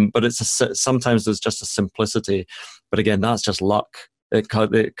sometimes there's just a simplicity. But again, that's just luck. It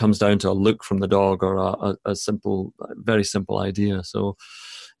comes down to a look from the dog or a simple, very simple idea. So,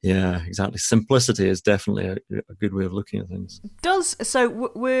 yeah, exactly. Simplicity is definitely a good way of looking at things.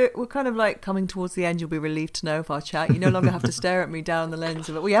 So we're kind of like coming towards the end. You'll be relieved to know of our chat. You no longer have to stare at me down the lens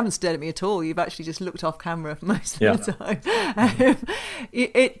of it. Well, you haven't stared at me at all. You've actually just looked off camera for most of the time.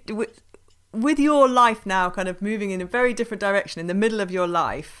 With your life now kind of moving in a very different direction in the middle of your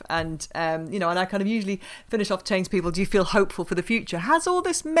life, and and I kind of usually finish off saying to people, do you feel hopeful for the future? Has all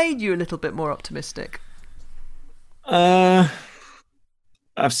this made you a little bit more optimistic?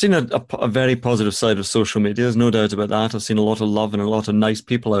 I've seen a very positive side of social media. There's no doubt about that. I've seen a lot of love and a lot of nice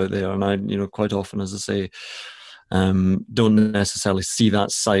people out there, and I, quite often, as I say, don't necessarily see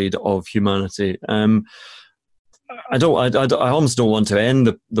that side of humanity. I almost don't want to end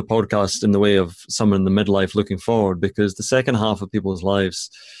the podcast in the way of someone in the midlife looking forward, because the second half of people's lives,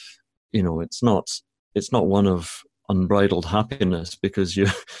 it's not one of unbridled happiness, because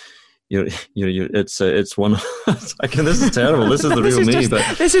it's one. This is terrible. This is the real me.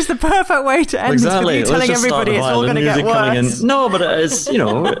 But this is the perfect way to end. Exactly. This, telling everybody it's all going to get worse. No, but it's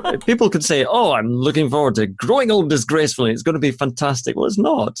people could say, "Oh, I'm looking forward to growing old disgracefully. It's going to be fantastic." Well, it's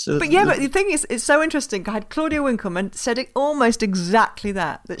not. But the thing is, it's so interesting. I had Claudia Winkleman said it almost exactly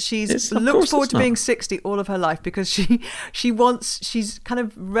that she's looked forward to being 60 all of her life because she's kind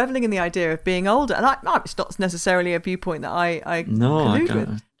of reveling in the idea of being older, and it's not necessarily a viewpoint that I collude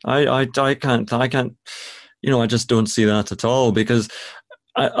with. I can't. I just don't see that at all because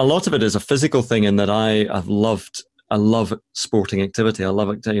a lot of it is a physical thing in that I love sporting activity. I love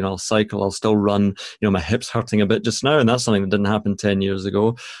it. I'll cycle, I'll still run. My hip's hurting a bit just now, and that's something that didn't happen 10 years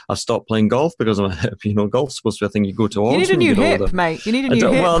ago. I've stopped playing golf because of my hip. Golf's supposed to be a thing you go towards. You need a new hip, older. Mate. You need a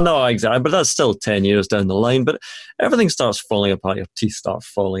new hip. Well, no, exactly. But that's still 10 years down the line. But everything starts falling apart. Your teeth start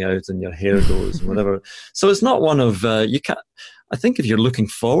falling out, and your hair goes, and whatever. So it's not one of you can't. I think if you're looking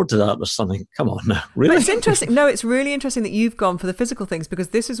forward to that, there's something. Come on now, really. But it's interesting. No, it's really interesting that you've gone for the physical things because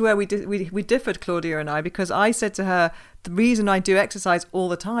this is where we differed, Claudia and I. Because I said to her, the reason I do exercise all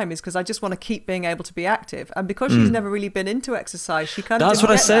the time is because I just want to keep being able to be active. And because she's never really been into exercise, she kind of. That's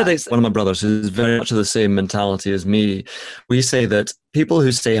what I said. It's one of my brothers who's very much of the same mentality as me. We say that people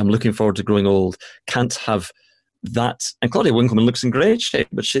who say I'm looking forward to growing old can't have that. And Claudia Winkleman looks in great shape,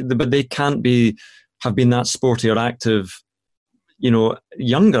 but they can't have been that sporty or active.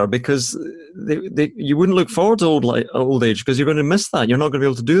 Younger because you wouldn't look forward to old age because you're going to miss that. You're not going to be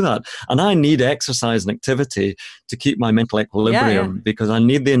able to do that. And I need exercise and activity to keep my mental equilibrium because I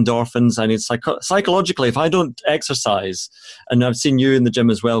need the endorphins. I need psychologically, if I don't exercise, and I've seen you in the gym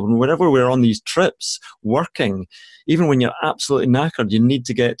as well, whenever we're on these trips working, even when you're absolutely knackered, you need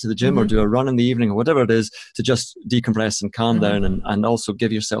to get to the gym or do a run in the evening or whatever it is to just decompress and calm down and also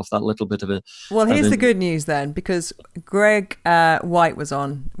give yourself that little bit of a... Well, here's the good news then, because Greg White was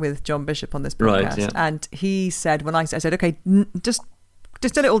on with John Bishop on this podcast and he said, when I said, okay, just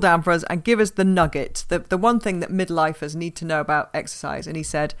distill it all down for us and give us the nugget, the one thing that midlifers need to know about exercise. And he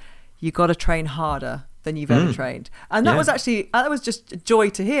said, you got to train harder than you've ever trained. And that was just joy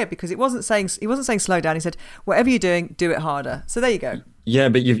to hear because he wasn't saying slow down. He said, whatever you're doing, do it harder. So there you go. Yeah,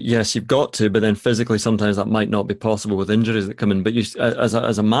 but you've got to, but then physically sometimes that might not be possible with injuries that come in. But you, as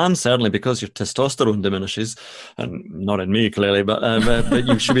a man, certainly because your testosterone diminishes, and not in me clearly, but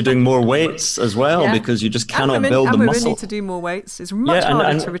you should be doing more weights as well because you just cannot build the muscle. Women need to do more weights. It's much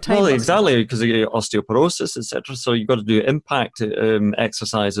harder to retain. Well, exactly, because of osteoporosis, etc. So you've got to do impact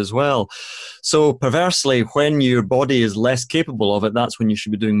exercise as well. So perversely, when your body is less capable of it, that's when you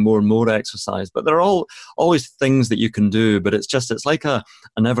should be doing more and more exercise. But there are always things that you can do, but it's like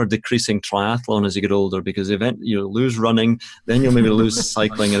an ever-decreasing triathlon as you get older because you'll lose running, then you'll maybe lose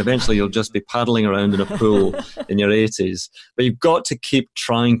cycling, and eventually you'll just be paddling around in a pool in your 80s. But you've got to keep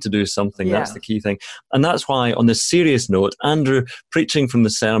trying to do something. Yeah. That's the key thing. And that's why, on this serious note, Andrew preaching from the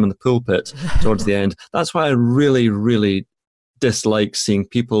sermon, the pulpit towards the end, that's why I really, really dislike seeing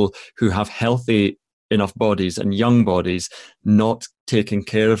people who have healthy enough bodies and young bodies not taking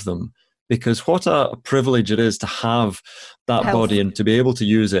care of them. Because what a privilege it is to have that body and to be able to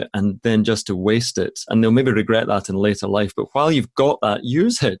use it and then just to waste it. And they'll maybe regret that in later life. But while you've got that,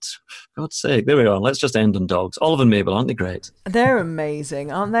 use it. For God's sake. There we are. Let's just end on dogs. Olive and Mabel, aren't they great? They're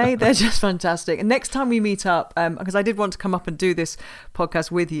amazing, aren't they? They're just fantastic. And next time we meet up, because I did want to come up and do this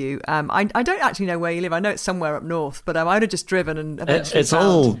podcast with you. I don't actually know where you live. I know it's somewhere up north, but I'd have just driven and eventually It's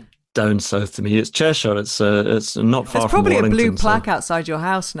all down south to me. It's Cheshire. It's not far from Warrington. There's probably a blue plaque outside your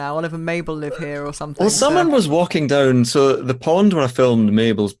house now. Olive and Mabel live here or something. Well, someone was walking down. So the pond where I filmed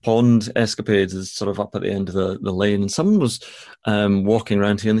Mabel's pond escapades is sort of up at the end of the lane, and someone was walking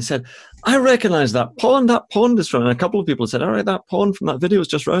around here, and they said, "I recognise that pond. That pond is from." And a couple of people said, "All right, that pond from that video is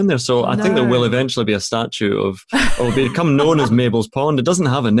just round there." So I think there will eventually be a statue of, or will become known as Mabel's Pond. It doesn't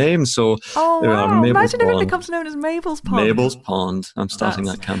have a name, so there are. Mabel's Imagine Pond. if it becomes known as Mabel's Pond. Mabel's Pond. I'm starting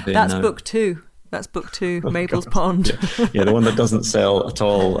that campaign. That's now. book 2. That's book 2, Mabel's Pond. Yeah, the one that doesn't sell at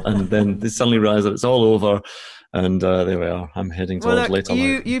all, and then they suddenly realise that it's all over. And there we are. I'm heading towards later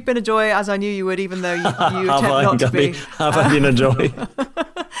life. You've been a joy, as I knew you would, even though you attempt not to be. Have I been a joy?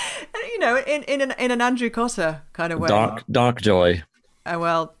 You know, in an Andrew Cotter kind of way. Dark joy.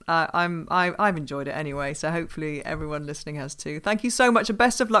 Well, I've enjoyed it anyway, so hopefully everyone listening has too. Thank you so much, and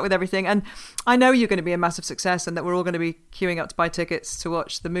best of luck with everything. And I know you're going to be a massive success, and that we're all going to be queuing up to buy tickets to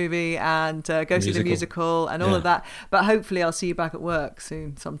watch the movie and go see the musical and all of that. But hopefully I'll see you back at work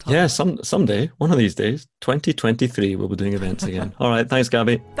soon, sometime. Yeah, someday, one of these days, 2023, we'll be doing events again. All right, thanks,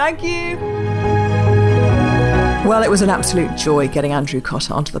 Gabby. Thank you. Well, it was an absolute joy getting Andrew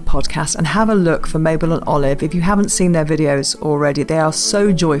Cotter onto the podcast, and have a look for Mabel and Olive if you haven't seen their videos already. They are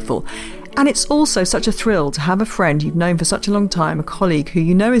so joyful. And it's also such a thrill to have a friend you've known for such a long time, a colleague who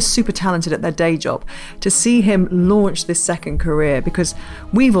you know is super talented at their day job, to see him launch this second career, because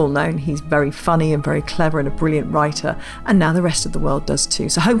we've all known he's very funny and very clever and a brilliant writer, and now the rest of the world does too.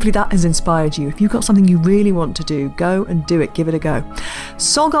 So hopefully that has inspired you. If you've got something you really want to do, go and do it. Give it a go.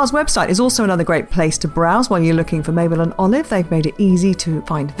 Solgar's website is also another great place to browse while you're looking for Mabel and Olive. They've made it easy to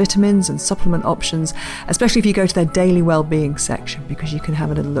find vitamins and supplement options, especially if you go to their daily wellbeing section, because you can have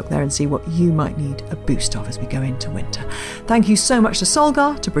a little look there and see what you might need a boost of as we go into winter. Thank you so much to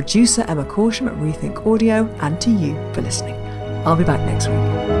Solgar, to producer Emma Corsham at Rethink Audio, and to you for listening. I'll be back next week.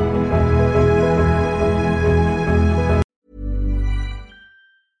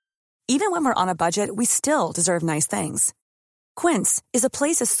 Even when we're on a budget, we still deserve nice things. Quince is a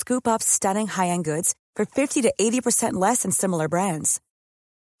place to scoop up stunning high-end goods for 50 to 80% less than similar brands.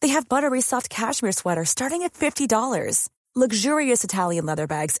 They have buttery soft cashmere sweaters starting at $50, luxurious Italian leather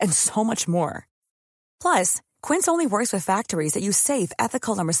bags, and so much more. Plus, Quince only works with factories that use safe,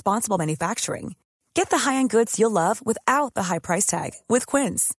 ethical, and responsible manufacturing. Get the high-end goods you'll love without the high price tag with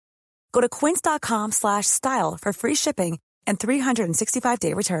Quince. Go to quince.com/style for free shipping and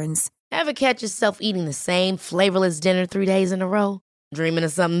 365-day returns. Ever catch yourself eating the same flavorless dinner 3 days in a row? Dreaming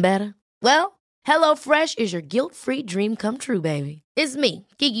of something better? Well, HelloFresh is your guilt-free dream come true, baby. It's me,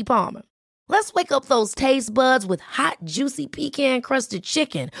 Keke Palmer. Let's wake up those taste buds with hot, juicy pecan-crusted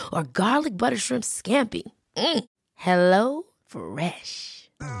chicken or garlic butter shrimp scampi. Hello Fresh.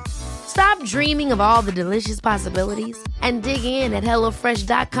 Stop dreaming of all the delicious possibilities and dig in at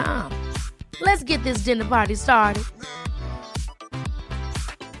HelloFresh.com. Let's get this dinner party started.